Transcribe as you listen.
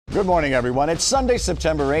Good morning, everyone. It's Sunday,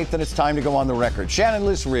 September 8th, and it's time to go on the record. Shannon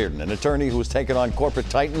Liss-Riordan, an attorney who has taken on corporate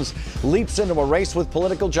titans, leaps into a race with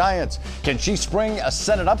political giants. Can she spring a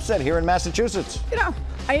Senate upset here in Massachusetts? You know,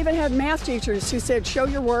 I even had math teachers who said, show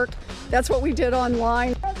your work. That's what we did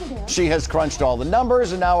online. She has crunched all the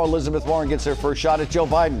numbers, and now Elizabeth Warren gets her first shot at Joe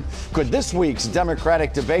Biden. Could this week's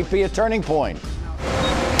Democratic debate be a turning point?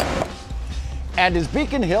 And is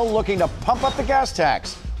Beacon Hill looking to pump up the gas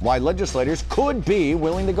tax? Why legislators could be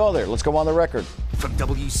willing to go there. Let's go on the record. From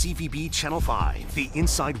WCVB Channel 5, the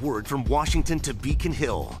inside word from Washington to Beacon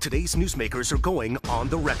Hill. Today's newsmakers are going on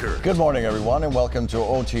the record. Good morning, everyone, and welcome to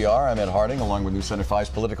OTR. I'm Ed Harding, along with News Center 5's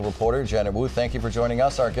political reporter, Janet Wu. Thank you for joining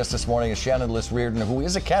us. Our guest this morning is Shannon Liss-Riordan, who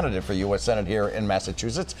is a candidate for U.S. Senate here in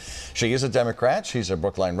Massachusetts. She is a Democrat. She's a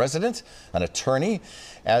Brookline resident, an attorney.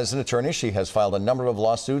 As an attorney, she has filed a number of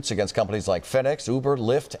lawsuits against companies like FedEx, Uber,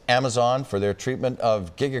 Lyft, Amazon for their treatment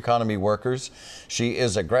of gig economy workers. She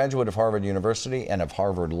is a graduate of Harvard University and of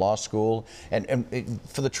Harvard Law School. And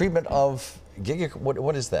for the treatment of gig,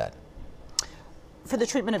 what is that? For the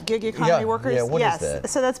treatment of gig economy workers? Yeah, what is that?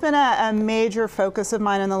 So that's been a major focus of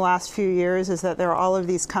mine in the last few years, is that there are all of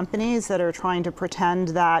these companies that are trying to pretend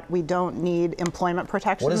that we don't need employment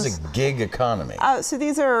protections. What is a gig economy? So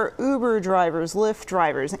these are Uber drivers, Lyft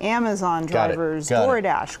drivers, Amazon drivers,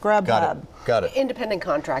 DoorDash, Grubhub. Got it. Independent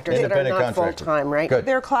contractors that are not full-time, right? Good.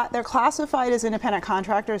 They're classified as independent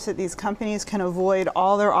contractors, that these companies can avoid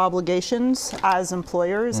all their obligations as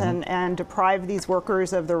employers and deprive these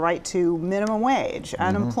workers of the right to minimum wage,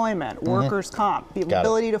 unemployment, workers' comp, the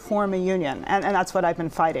ability to form a union. And that's what I've been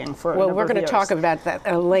fighting for. Well, we're going to talk about that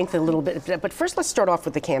at length a little bit. But first, let's start off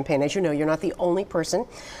with the campaign. As you know, you're not the only person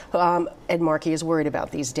Ed Markey is worried about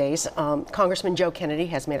these days. Congressman Joe Kennedy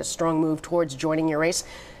has made a strong move towards joining your race.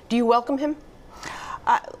 Do you welcome him?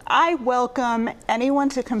 I welcome anyone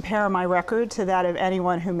to compare my record to that of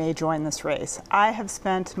anyone who may join this race. I have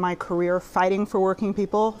spent my career fighting for working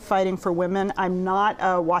people, fighting for women. I'm not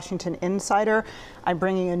a Washington insider. I'm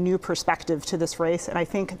bringing a new perspective to this race, and I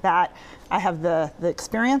think that I have the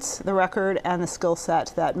experience, the record, and the skill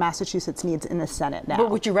set that Massachusetts needs in the Senate now. But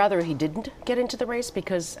would you rather he didn't get into the race?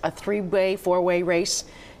 Because a three-way, four-way race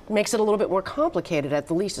makes it a little bit more complicated at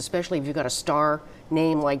the least, especially if you've got a star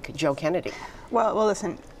name like Joe Kennedy. Well,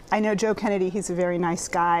 listen, I know Joe Kennedy, he's a very nice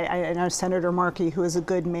guy. I know Senator Markey, who is a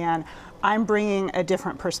good man. I'm bringing a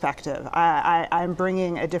different perspective. I'm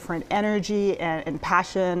bringing a different energy and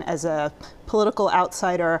passion as a political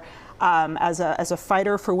outsider. As a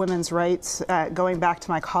fighter for women's rights, going back to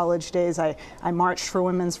my college days, I marched for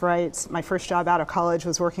women's rights. My first job out of college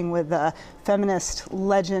was working with the feminist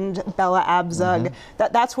legend Bella Abzug.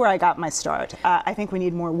 That's where I got my start. I think we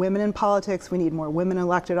need more women in politics. We need more women in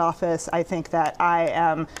elected office. I think that I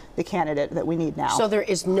am the candidate that we need now. So there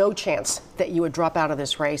is no chance that you would drop out of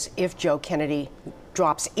this race if Joe Kennedy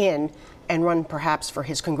drops in and run perhaps for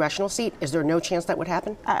his congressional seat? Is there no chance that would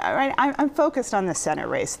happen? I'm focused on the Senate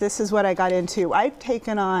race. This is what I got into. I've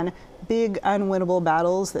taken on big unwinnable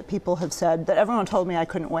battles that people have said that everyone told me I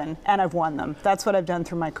couldn't win, and I've won them. That's what I've done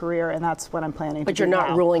through my career, and that's what I'm planning to do. But you're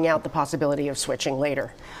not ruling out the possibility of switching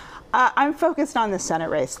later? I'm focused on the Senate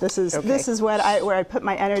race. This is where I put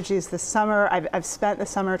my energies this summer. I've spent the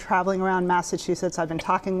summer traveling around Massachusetts. I've been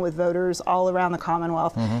talking with voters all around the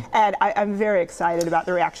Commonwealth, and I'm very excited about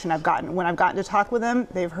the reaction I've gotten. When I've gotten to talk with them,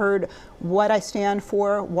 they've heard what I stand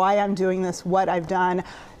for, why I'm doing this, what I've done.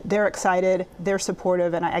 They're excited, they're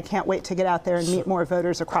supportive, and I can't wait to get out there and meet more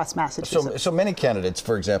voters across Massachusetts. So many candidates,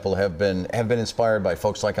 for example, have been inspired by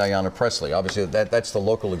folks like Ayanna Pressley. Obviously, that's the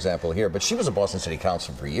local example here. But she was a Boston City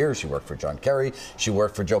Councilor for years. She worked for John Kerry. She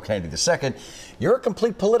worked for Joe Kennedy II. You're a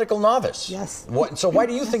complete political novice. Yes. So why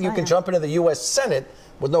do you think you can jump into the U.S. Senate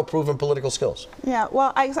with no proven political skills? Yeah,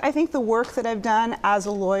 well, I think the work that I've done as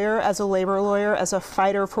a lawyer, as a labor lawyer, as a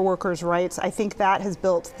fighter for workers' rights, I think that has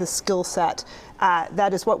built the skill set.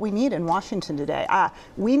 That is what we need in Washington today.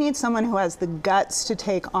 We need someone who has the guts to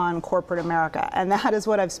take on corporate America, and that is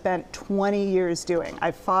what I've spent 20 years doing.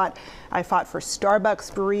 I fought for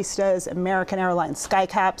Starbucks baristas, American Airlines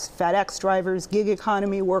skycaps, FedEx drivers, gig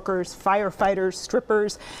economy workers, firefighters,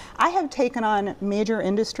 strippers. I have taken on major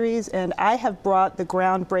industries, and I have brought the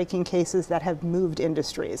groundbreaking cases that have moved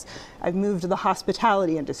industries. I've moved the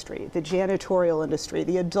hospitality industry, the janitorial industry,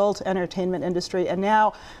 the adult entertainment industry, and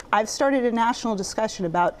now I've started a national discussion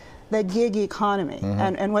about the gig economy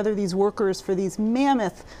and whether these workers for these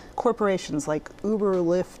mammoth corporations like Uber,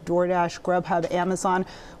 Lyft, DoorDash, Grubhub, Amazon,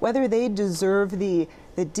 whether they deserve the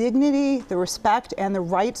the dignity, the respect, and the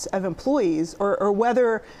rights of employees, or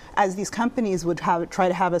whether, as these companies would try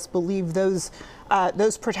to have us believe, those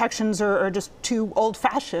protections are just too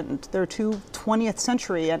old-fashioned. They're too 20th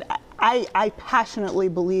century. And I passionately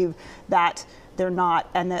believe that they're not,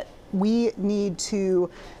 and that we need to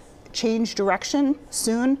change direction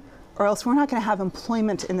soon, or else we're not going to have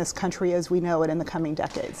employment in this country as we know it in the coming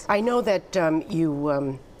decades. I know that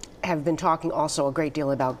you have been talking also a great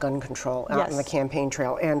deal about gun control out Yes. on the campaign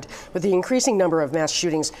trail. And with the increasing number of mass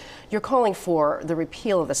shootings, you're calling for the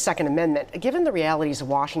repeal of the Second Amendment. Given the realities of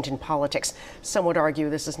Washington politics, some would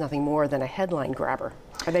argue this is nothing more than a headline grabber.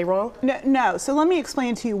 Are they wrong? No. So let me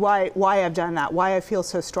explain to you why I've done that, why I feel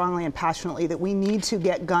so strongly and passionately that we need to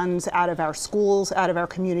get guns out of our schools, out of our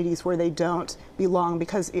communities where they don't belong,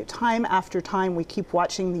 because time after time we keep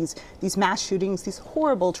watching these mass shootings, these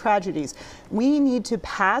horrible tragedies. We need to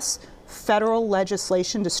pass federal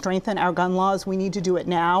legislation to strengthen our gun laws. We need to do it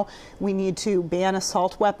now. We need to ban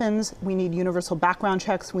assault weapons. We need universal background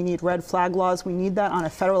checks. We need red flag laws. We need that on a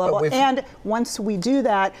federal level. And once we do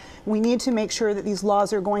that, we need to make sure that these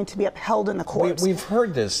laws are going to be upheld in the courts. We've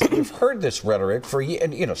heard this. We've heard this rhetoric for years.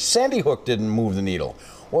 And, you know, Sandy Hook didn't move the needle.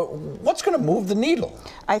 What's going to move the needle?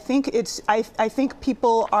 I think I think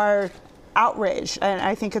people are outraged, and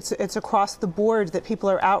I think it's across the board that people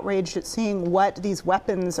are outraged at seeing what these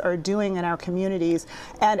weapons are doing in our communities,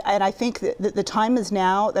 and I think that the time is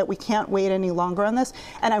now, that we can't wait any longer on this,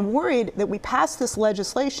 and I'm worried that we pass this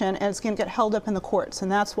legislation and it's going to get held up in the courts, and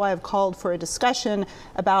that's why I've called for a discussion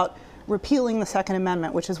about repealing the Second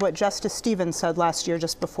Amendment, which is what Justice Stevens said last year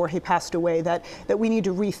just before he passed away, that we need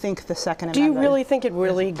to rethink the Second Amendment. Do you really think it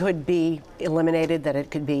really could be eliminated, that it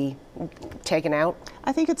could be taken out?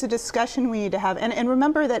 I think it's a discussion we need to have. And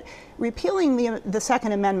remember that repealing the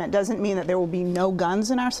Second Amendment doesn't mean that there will be no guns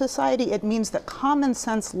in our society. It means that common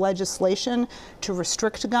sense legislation to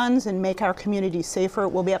restrict guns and make our communities safer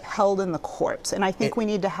will be upheld in the courts. And I think we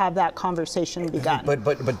need to have that conversation begun.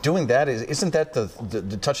 But doing that, isn't that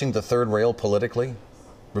the touching the third rail politically?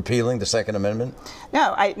 Repealing the Second Amendment?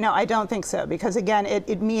 No, I don't think so, because again,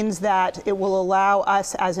 it means that it will allow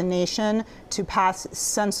us as a nation to pass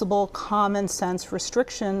sensible, common sense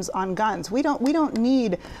restrictions on guns. We don't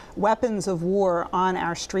need weapons of war on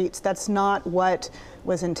our streets. That's not what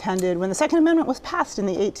was intended when the Second Amendment was passed in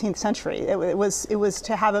the 18th century. It was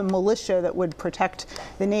to have a militia that would protect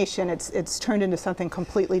the nation. It's turned into something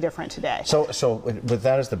completely different today. So with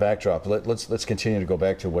that as the backdrop, let's continue to go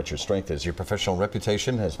back to what your strength is. Your professional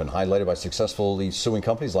reputation has been highlighted by successfully suing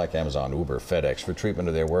companies like Amazon, Uber, FedEx for treatment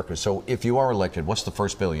of their workers. So if you are elected, what's the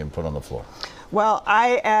first bill you put on the floor? Well,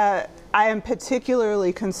 I am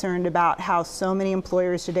particularly concerned about how so many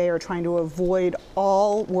employers today are trying to avoid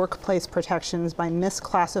all workplace protections by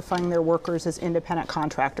misclassifying their workers as independent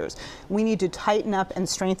contractors. We need to tighten up and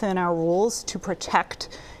strengthen our rules to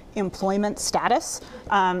protect employment status.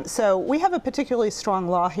 So we have a particularly strong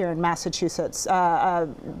law here in Massachusetts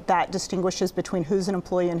that distinguishes between who's an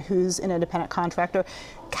employee and who's an independent contractor.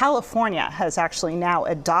 California has actually now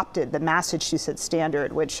adopted the Massachusetts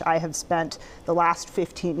standard, which I have spent the last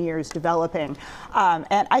 15 years developing.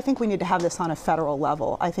 And I think we need to have this on a federal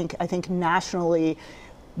level. I think nationally,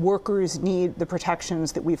 workers need the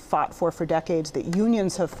protections that we've fought for decades, that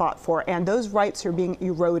unions have fought for, and those rights are being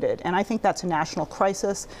eroded. And I think that's a national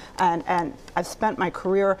crisis. And I've spent my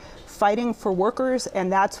career fighting for workers,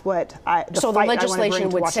 and that's what So the legislation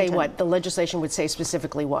would say what? The legislation would say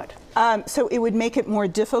specifically what? So it would make it more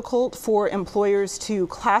difficult for employers to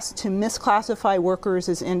misclassify workers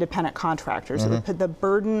as independent contractors. Mm-hmm. It would put the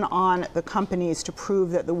burden on the companies to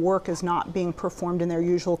prove that the work is not being performed in their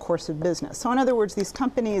usual course of business. So in other words, these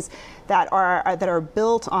companies that are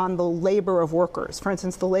built on the labor of workers, for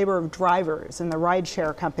instance, the labor of drivers in the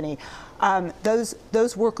rideshare company,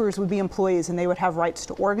 those workers would be employees, and they would have rights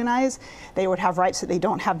to organize. They would have rights that they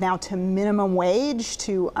don't have now to minimum wage,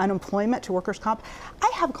 to unemployment, to workers' comp. I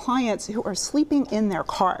have clients who are sleeping in their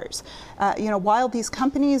cars. While these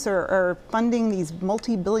companies are funding these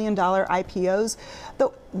multi-billion-dollar IPOs,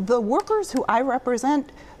 the workers who I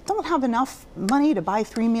represent don't have enough money to buy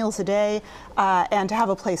 3 meals a day and to have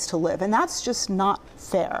a place to live. And that's just not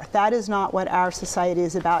fair. That is not what our society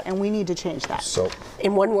is about, and we need to change that. So,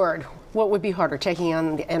 in one word, What would be harder, taking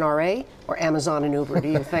on the NRA or Amazon and Uber, do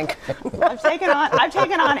you think? I've taken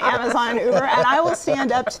on Amazon and Uber, and I will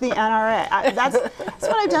stand up to the NRA. That's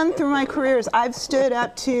what I've done through my careers. I've stood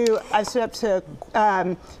up to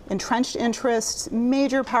entrenched interests,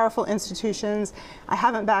 major powerful institutions. I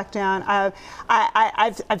haven't backed down.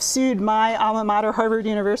 I've sued my alma mater, Harvard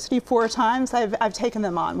University, 4 times. I've taken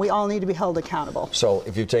them on. We all need to be held accountable. So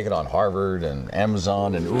if you've taken on Harvard and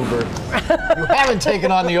Amazon and Uber, you haven't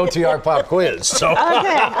taken on the OTR pop quiz. So. Okay,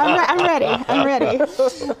 I'm ready. I'm ready.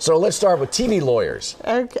 So let's start with TV lawyers.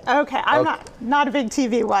 Okay, I'm not a big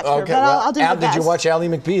TV watcher, Okay, but well, I'll do the best. did you watch Ally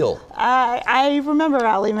McBeal? I remember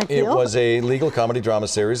Ally McBeal. It was a legal comedy drama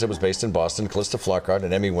series that was based in Boston. Callista Flockhart,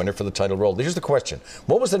 an Emmy winner for the title role. Here's the question.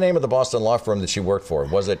 What was the name of the Boston law firm that she worked for?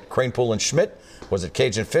 Was it Crane Pool and Schmidt? Was it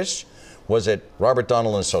Cajun Fish? Was it Robert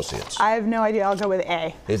Donnell and Associates? I have no idea. I'll go with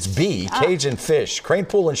A. It's B, Cajun Fish. Crane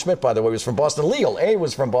Pool and Schmidt, by the way, was from Boston Legal. A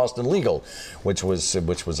was from Boston Legal, which was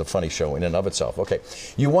a funny show in and of itself. Okay,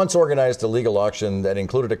 you once organized a legal auction that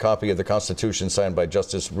included a copy of the Constitution signed by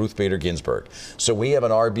Justice Ruth Bader Ginsburg. So we have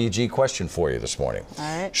an RBG question for you this morning.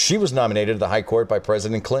 All right. She was nominated to the High Court by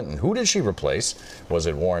President Clinton. Who did she replace? Was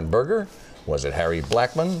it Warren Burger? Was it Harry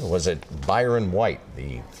Blackmun? Was it Byron White?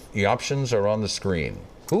 The options are on the screen.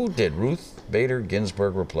 Who did Ruth Bader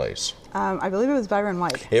Ginsburg replace? I believe it was Byron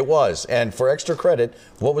White. It was. And for extra credit,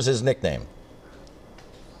 what was his nickname?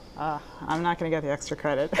 I'm not going to get the extra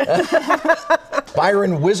credit.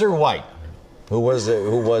 Byron Whizzer White, who was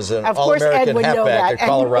an Of course, Ed All-American would know halfback that. at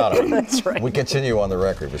Colorado. That's right. We continue on the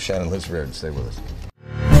record with Shannon Liss-Riordan. Stay with us.